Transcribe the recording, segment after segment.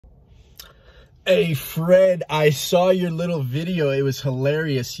Hey Fred, I saw your little video. It was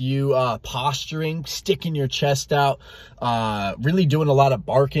hilarious. You posturing, sticking your chest out, really doing a lot of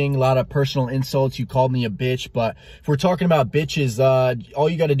barking, a lot of personal insults. You called me a bitch, but if we're talking about bitches, all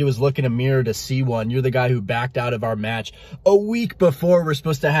you got to do is look in a mirror to see one. You're the guy who backed out of our match a week before. We're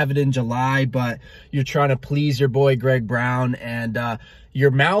supposed to have it in July, but you're trying to please your boy Greg Brown, and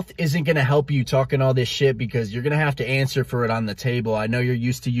your mouth isn't going to help you talking all this shit because you're going to have to answer for it on the table. I know you're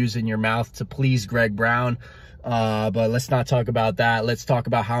used to using your mouth to please Greg Brown, but let's not talk about that. Let's talk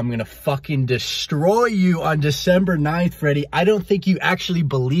about how I'm going to fucking destroy you on December 9th, Freddie. I don't think you actually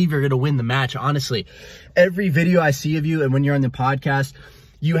believe you're going to win the match, honestly. Every video I see of you and when you're on the podcast,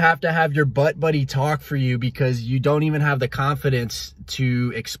 you have to have your butt buddy talk for you because you don't even have the confidence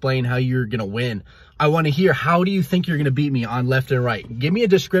to explain how you're going to win. I want to hear, how do you think you're going to beat me on left and right? Give me a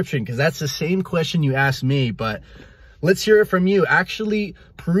description because that's the same question you asked me, but let's hear it from you. Actually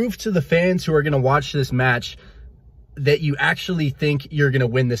prove to the fans who are going to watch this match that you actually think you're going to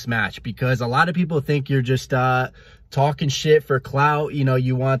win this match, because a lot of people think you're just talking shit for clout. You know,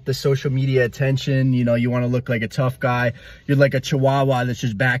 you want the social media attention. You know, you want to look like a tough guy. You're like a chihuahua that's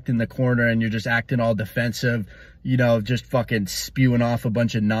just backed in the corner and you're just acting all defensive, you know, just fucking spewing off a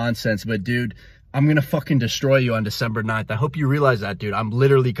bunch of nonsense. But dude, I'm going to fucking destroy you on December 9th. I hope you realize that, dude. I'm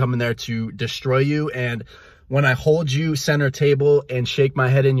literally coming there to destroy you. And when I hold you center table and shake my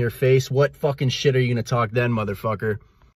head in your face, what fucking shit are you going to talk then, motherfucker?